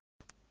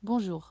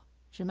Bonjour,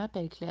 je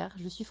m'appelle Claire,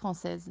 je suis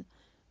française,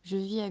 je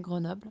vis à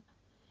Grenoble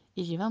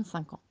et j'ai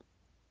 25 ans.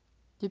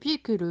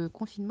 Depuis que le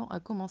confinement a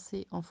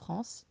commencé en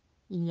France,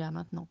 il y a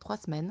maintenant 3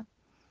 semaines,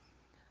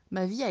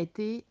 ma vie a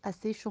été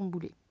assez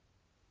chamboulée.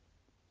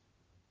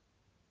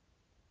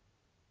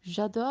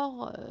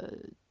 J'adore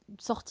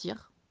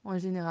sortir en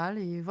général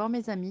et voir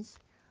mes amis.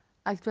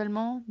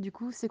 Actuellement, du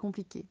coup, c'est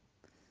compliqué.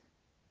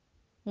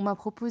 On m'a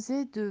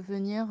proposé de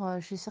venir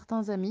chez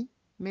certains amis,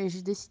 mais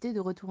j'ai décidé de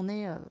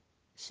retourner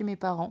chez mes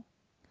parents,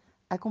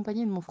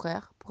 accompagnée de mon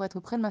frère, pour être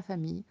près de ma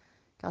famille,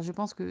 car je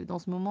pense que dans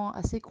ce moment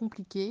assez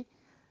compliqué,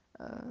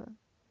 euh,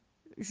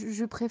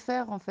 je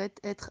préfère en fait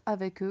être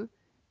avec eux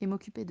et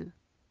m'occuper d'eux.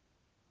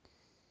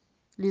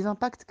 Les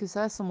impacts que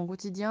ça a sur mon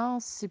quotidien,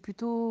 c'est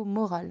plutôt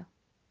moral.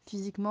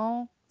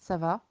 Physiquement, ça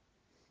va,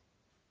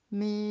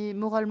 mais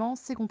moralement,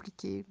 c'est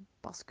compliqué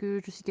parce que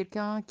je suis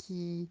quelqu'un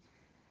qui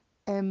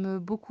aime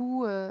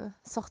beaucoup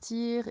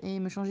sortir et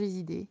me changer les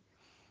idées.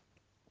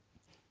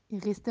 Et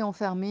rester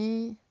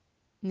enfermé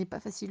n'est pas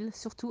facile,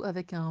 surtout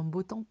avec un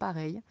beau temps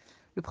pareil.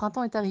 Le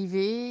printemps est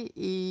arrivé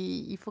et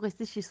il faut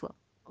rester chez soi.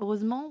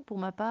 Heureusement, pour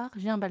ma part,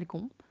 j'ai un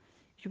balcon.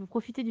 Je peux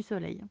profiter du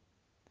soleil.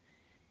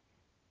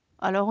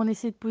 Alors on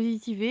essaie de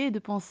positiver et de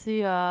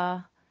penser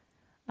à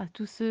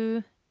tous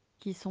ceux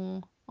qui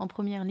sont en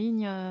première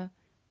ligne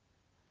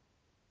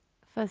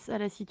face à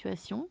la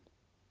situation.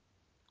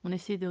 On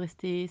essaie de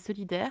rester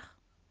solidaire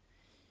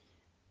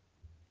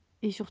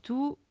et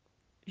surtout,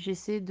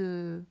 j'essaie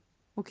de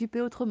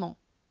m'occuper autrement.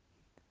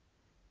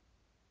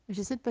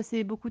 J'essaie de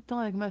passer beaucoup de temps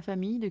avec ma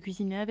famille, de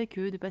cuisiner avec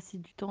eux, de passer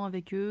du temps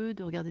avec eux,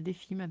 de regarder des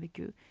films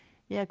avec eux.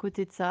 Et à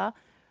côté de ça,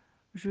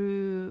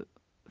 je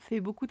fais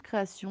beaucoup de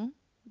créations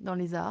dans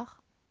les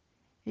arts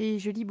et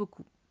je lis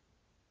beaucoup.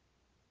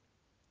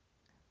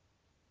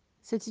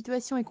 Cette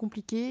situation est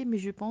compliquée, mais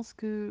je pense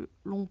que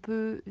l'on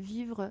peut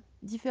vivre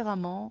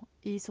différemment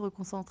et se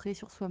reconcentrer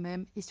sur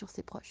soi-même et sur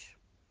ses proches.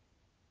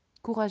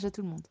 Courage à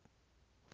tout le monde.